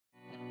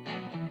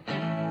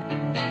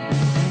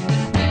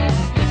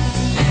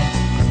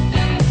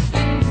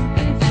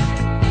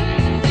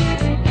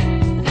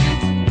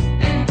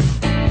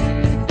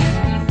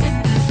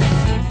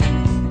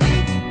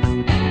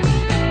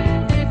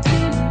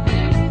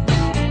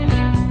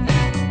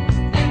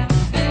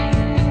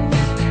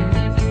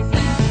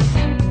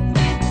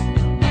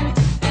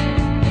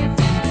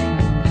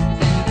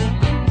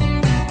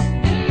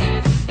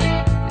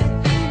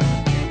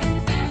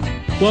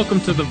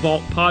Welcome to the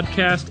Vault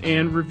Podcast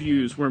and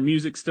Reviews, where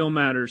music still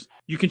matters.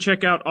 You can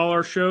check out all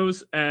our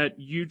shows at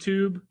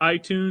YouTube,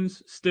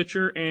 iTunes,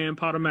 Stitcher, and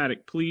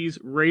Podomatic. Please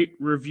rate,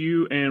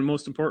 review, and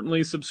most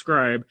importantly,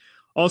 subscribe.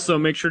 Also,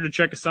 make sure to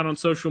check us out on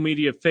social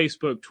media,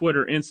 Facebook,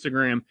 Twitter,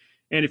 Instagram.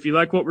 And if you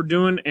like what we're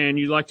doing and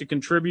you'd like to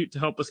contribute to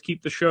help us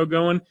keep the show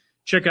going,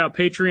 check out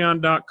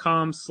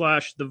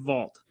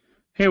patreon.com/thevault.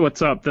 Hey,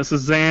 what's up? This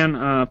is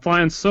Zhan,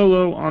 flying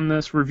solo on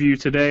this review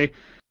today.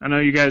 I know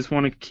you guys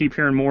want to keep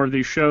hearing more of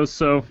these shows,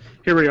 so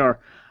here we are.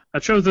 I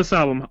chose this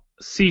album,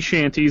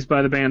 Shanties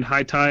by the band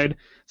High Tide.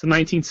 It's a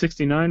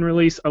 1969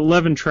 release,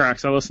 11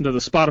 tracks. I listened to the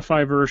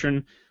Spotify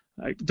version.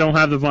 I don't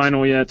have the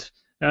vinyl yet.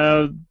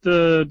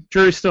 The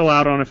jury's still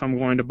out on if I'm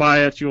going to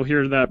buy it. You'll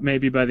hear that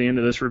maybe by the end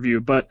of this review.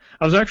 But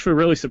I was actually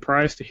really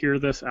surprised to hear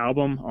this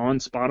album on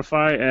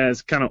Spotify,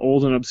 as kind of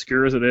old and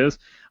obscure as it is.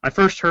 I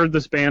first heard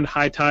this band,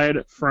 High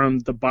Tide, from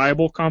the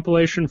Bible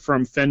compilation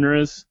from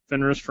Fenriz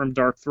from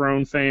Dark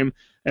Throne fame.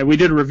 And we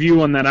did a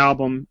review on that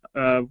album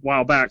a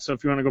while back, so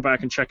if you want to go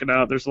back and check it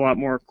out, there's a lot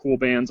more cool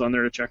bands on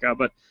there to check out.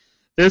 But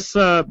this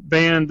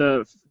band,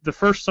 the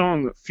first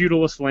song,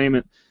 Feudalist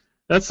Lament,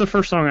 that's the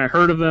first song I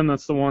heard of them.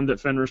 That's the one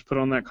that Fenriz put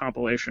on that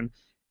compilation.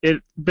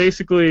 It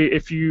basically,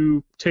 if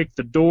you take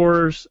the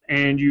Doors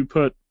and you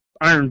put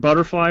Iron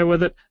Butterfly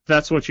with it,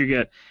 that's what you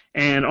get.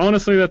 And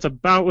honestly, that's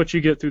about what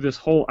you get through this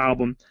whole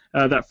album.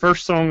 That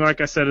first song,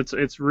 like I said,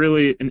 it's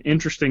really an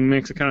interesting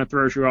mix. It kind of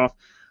throws you off.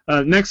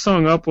 Next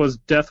song up was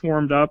Death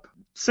Warmed Up.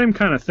 Same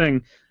kind of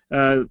thing.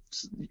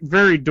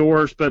 Very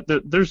Doors, but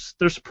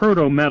there's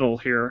proto-metal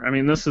here. I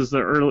mean, this is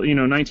the early,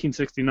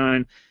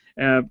 1969.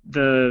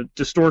 The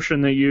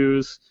distortion they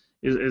use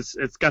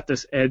it's got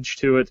this edge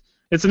to it.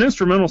 It's an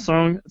instrumental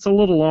song. It's a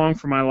little long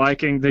for my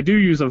liking. They do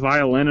use a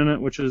violin in it,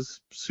 which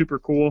is super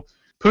cool.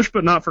 Push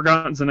But Not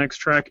Forgotten's the next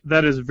track.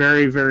 That is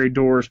very, very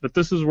Doors, but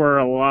this is where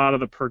a lot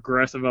of the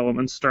progressive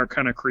elements start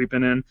kind of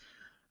creeping in.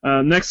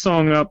 Next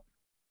song up,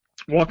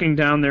 Walking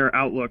Down Their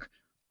Outlook.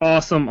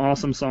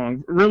 Awesome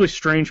song. Really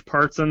strange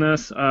parts in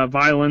this.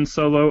 Violin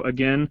solo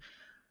again.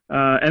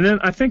 And then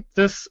I think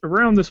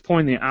around this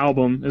point in the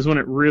album is when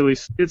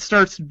it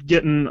starts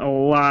getting a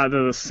lot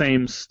of the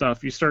same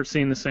stuff. You start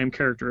seeing the same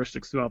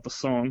characteristics throughout the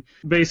song.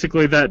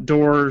 Basically, that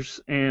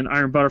Doors and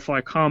Iron Butterfly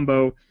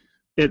combo,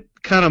 it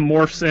kind of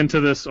morphs into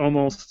this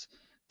almost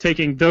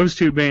taking those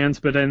two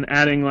bands, but then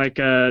adding like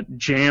a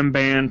jam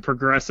band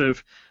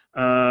progressive,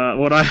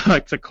 what I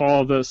like to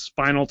call the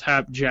Spinal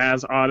Tap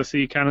Jazz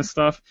Odyssey kind of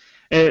stuff.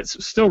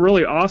 It's still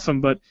really awesome,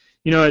 but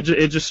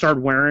it just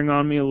started wearing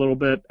on me a little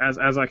bit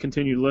as I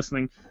continued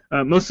listening.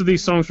 Most of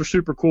these songs were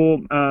super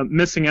cool.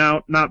 Missing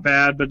Out, not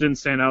bad, but didn't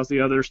stand out as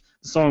the others.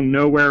 The song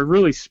Nowhere,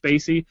 really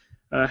spacey,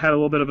 had a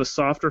little bit of a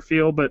softer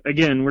feel, but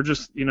again, we're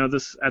just,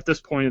 at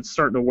this point, it's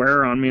starting to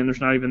wear on me, and there's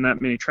not even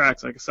that many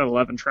tracks. Like I said,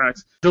 11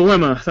 tracks.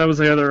 Dilemma, that was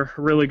the other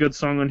really good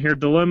song on here.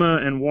 Dilemma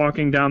and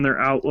Walking Down Their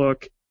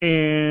Outlook,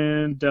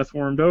 and Death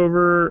Warmed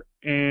Over,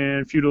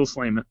 and Feudalist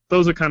Lament.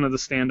 Those are kind of the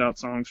standout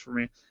songs for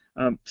me.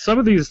 Some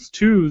of these,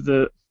 too,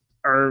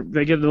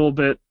 they get a little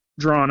bit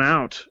drawn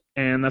out,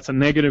 and that's a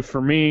negative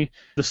for me.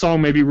 The song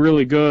may be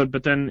really good,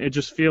 but then it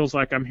just feels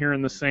like I'm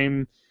hearing the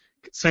same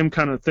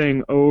kind of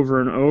thing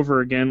over and over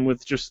again,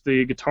 with just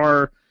the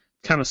guitar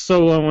kind of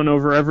soloing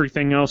over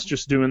everything else,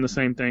 just doing the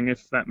same thing,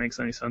 if that makes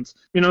any sense.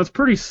 It's a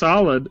pretty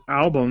solid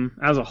album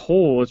as a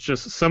whole. It's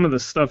just some of the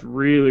stuff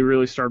really,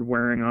 really started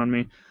wearing on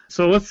me.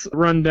 So let's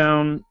run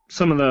down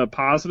some of the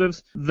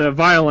positives. The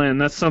violin,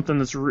 that's something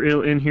that's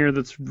real in here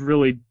that's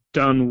really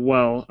done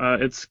well.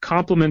 It's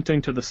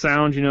complementing to the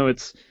sound.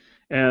 It's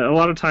a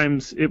lot of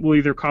times it will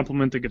either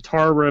complement the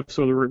guitar riffs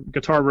or the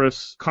guitar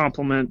riffs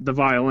complement the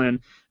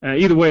violin.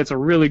 Either way, it's a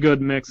really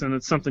good mix, and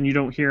it's something you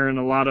don't hear in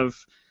a lot of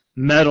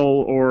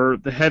metal or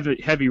the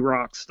heavy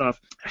rock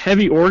stuff.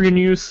 Heavy organ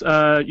use,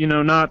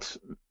 not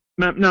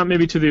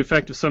maybe to the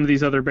effect of some of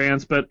these other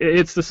bands, but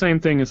it's the same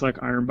thing as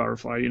like Iron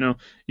Butterfly. You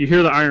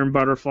hear the Iron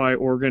Butterfly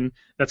organ,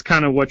 that's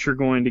kind of what you're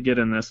going to get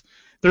in this.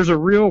 There's a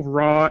real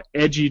raw,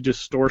 edgy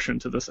distortion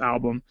to this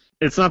album.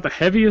 It's not the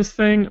heaviest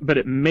thing, but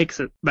it makes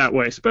it that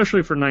way,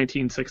 especially for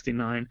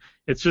 1969.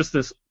 It's just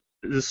this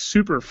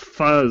super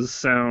fuzz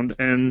sound,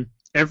 and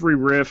every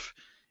riff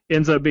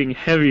ends up being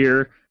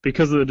heavier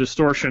because of the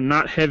distortion.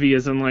 Not heavy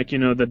as in like,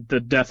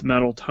 the death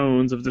metal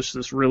tones of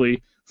this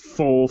really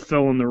full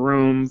fill in the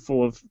room,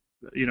 full of,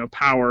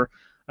 power,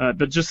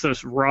 but just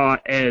this raw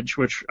edge,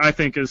 which I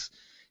think is,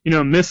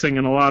 missing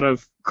in a lot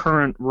of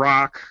current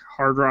rock,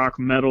 hard rock,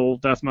 metal,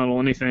 death metal,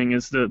 anything,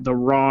 is the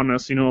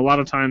rawness. A lot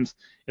of times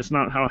it's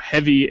not how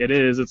heavy it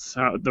is, it's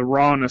how the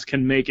rawness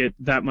can make it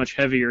that much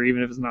heavier,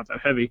 even if it's not that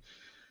heavy.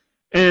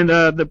 And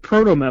the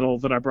proto-metal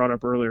that I brought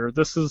up earlier,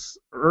 this is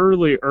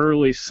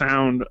early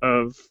sound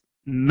of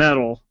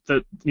metal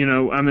that,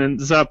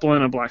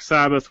 Zeppelin and Black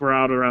Sabbath were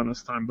out around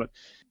this time, but,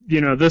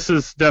 this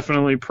is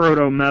definitely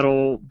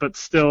proto-metal, but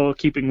still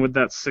keeping with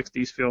that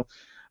 60s feel.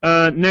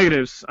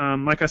 Negatives,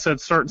 like I said,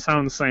 start and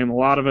sound the same. A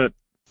lot of it,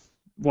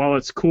 while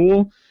it's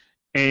cool,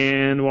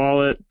 and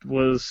while it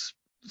was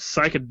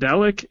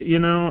psychedelic,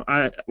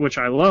 which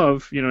I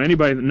love.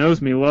 Anybody that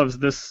knows me loves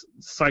this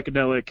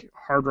psychedelic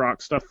hard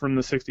rock stuff from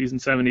the 60s and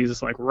 70s.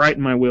 It's like right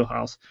in my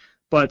wheelhouse.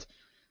 But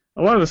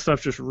a lot of the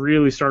stuff just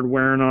really started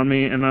wearing on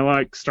me, and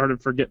I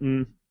started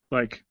forgetting,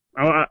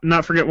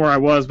 not forget where I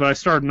was, but I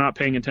started not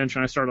paying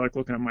attention. I started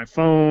looking at my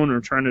phone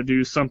or trying to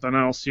do something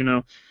else,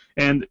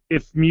 And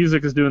if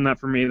music is doing that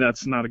for me,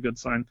 that's not a good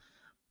sign.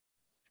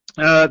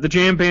 The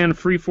jam band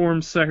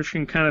freeform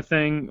section kind of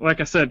thing,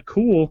 like I said,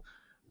 cool,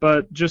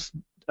 but just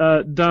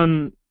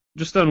done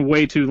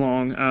way too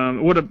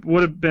long.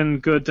 Would have been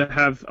good to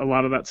have a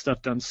lot of that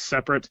stuff done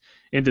separate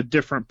into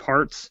different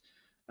parts.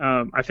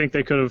 I think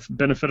they could have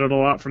benefited a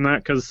lot from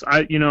that, because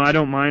I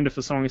don't mind if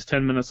a song is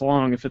 10 minutes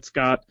long if it's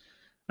got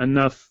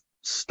enough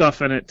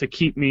stuff in it to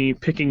keep me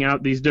picking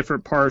out these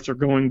different parts or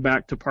going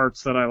back to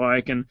parts that I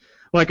like. And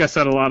like I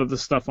said, a lot of the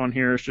stuff on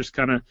here is just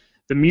kind of,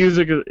 the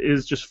music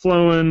is just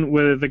flowing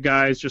with the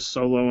guys just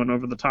soloing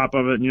over the top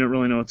of it, and you don't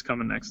really know what's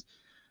coming next.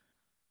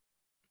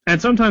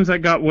 And sometimes that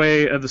got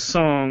way of the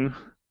song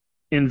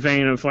in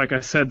vein of, like I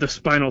said, the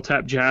Spinal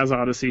Tap Jazz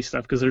Odyssey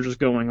stuff, because they're just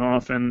going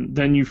off, and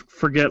then you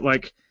forget,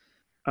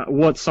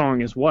 what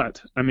song is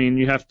what. I mean,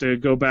 you have to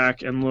go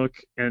back and look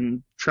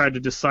and try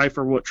to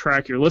decipher what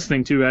track you're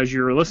listening to as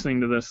you're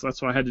listening to this.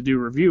 That's why I had to do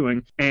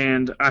reviewing.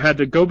 And I had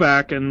to go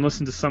back and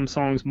listen to some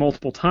songs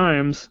multiple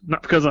times,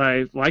 not because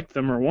I liked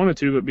them or wanted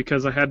to, but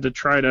because I had to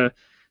try to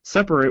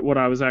separate what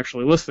I was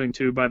actually listening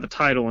to by the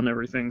title and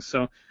everything.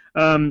 So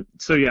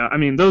yeah, I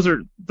mean, those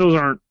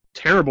aren't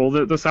terrible.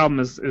 This album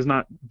is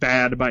not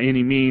bad by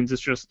any means.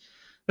 It's just,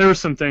 there were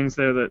some things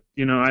there that,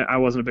 I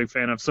wasn't a big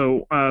fan of.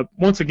 So,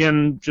 once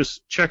again,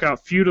 just check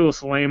out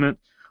Feudalist Lament,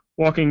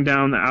 Walking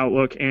Down the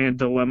Outlook, and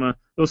Dilemma.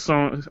 Those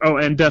songs,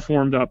 and Death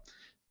Warmed Up.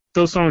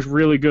 Those songs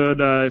really good.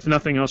 If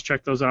nothing else,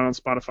 check those out on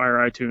Spotify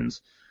or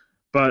iTunes.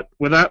 But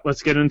with that,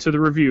 let's get into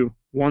the review.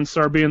 1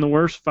 star being the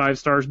worst, 5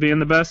 stars being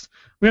the best.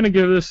 I'm going to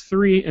give this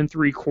 3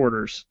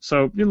 3/4.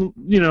 So,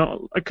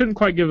 I couldn't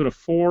quite give it a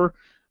 4.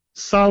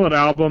 Solid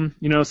album,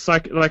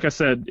 like I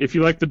said, if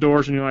you like The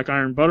Doors and you like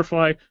Iron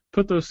Butterfly,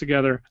 put those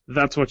together.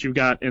 That's what you've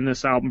got in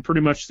this album,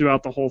 pretty much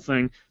throughout the whole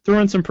thing. Throw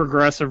in some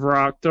progressive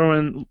rock, throw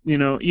in,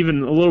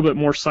 even a little bit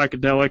more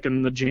psychedelic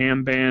and the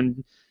jam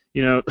band,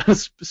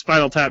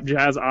 Spinal Tap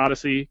Jazz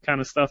Odyssey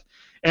kind of stuff,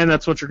 and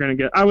that's what you're going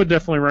to get. I would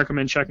definitely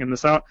recommend checking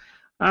this out.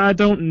 I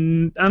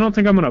don't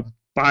think I'm going to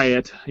buy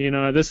it.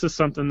 This is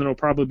something that'll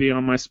probably be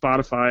on my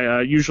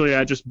Spotify. Usually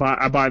I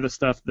buy the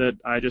stuff that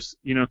I just,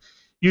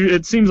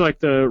 it seems like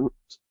the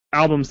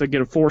albums that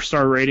get a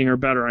 4-star rating or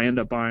better I end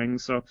up buying.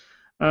 So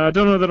don't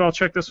know that I'll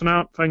check this one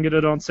out. If I can get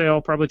it on sale,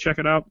 I'll probably check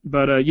it out.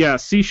 But yeah,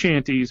 Sea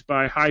Shanties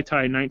by High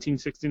Tide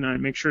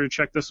 1969. Make sure to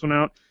check this one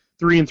out.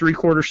 3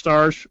 3/4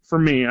 stars for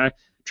me. I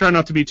try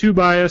not to be too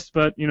biased,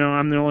 but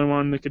I'm the only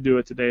one that could do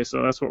it today,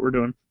 so that's what we're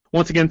doing.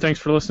 Once again, thanks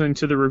for listening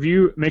to the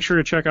review. Make sure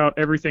to check out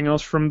everything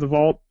else from The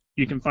Vault.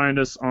 You can find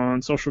us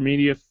on social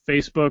media,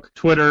 Facebook,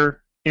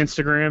 Twitter,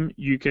 Instagram.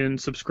 You can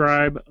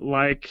subscribe,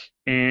 like,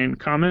 and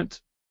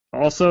comment.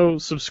 Also,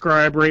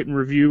 subscribe, rate, and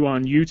review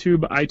on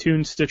YouTube,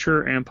 iTunes,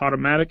 Stitcher, and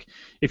Podomatic.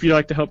 If you'd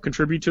like to help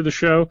contribute to the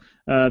show,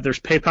 there's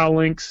PayPal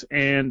links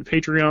and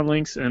Patreon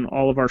links in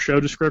all of our show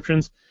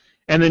descriptions.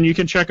 And then you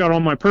can check out all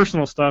my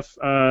personal stuff.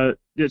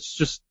 It's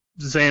just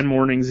Zhan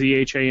Morning,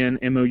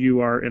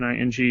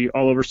 ZhanMourning,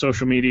 all over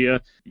social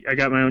media. I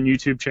got my own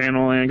YouTube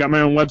channel and got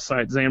my own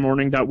website,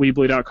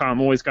 zhanmorning.weebly.com.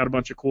 Always got a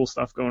bunch of cool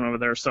stuff going over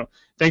there. So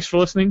thanks for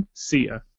listening. See ya.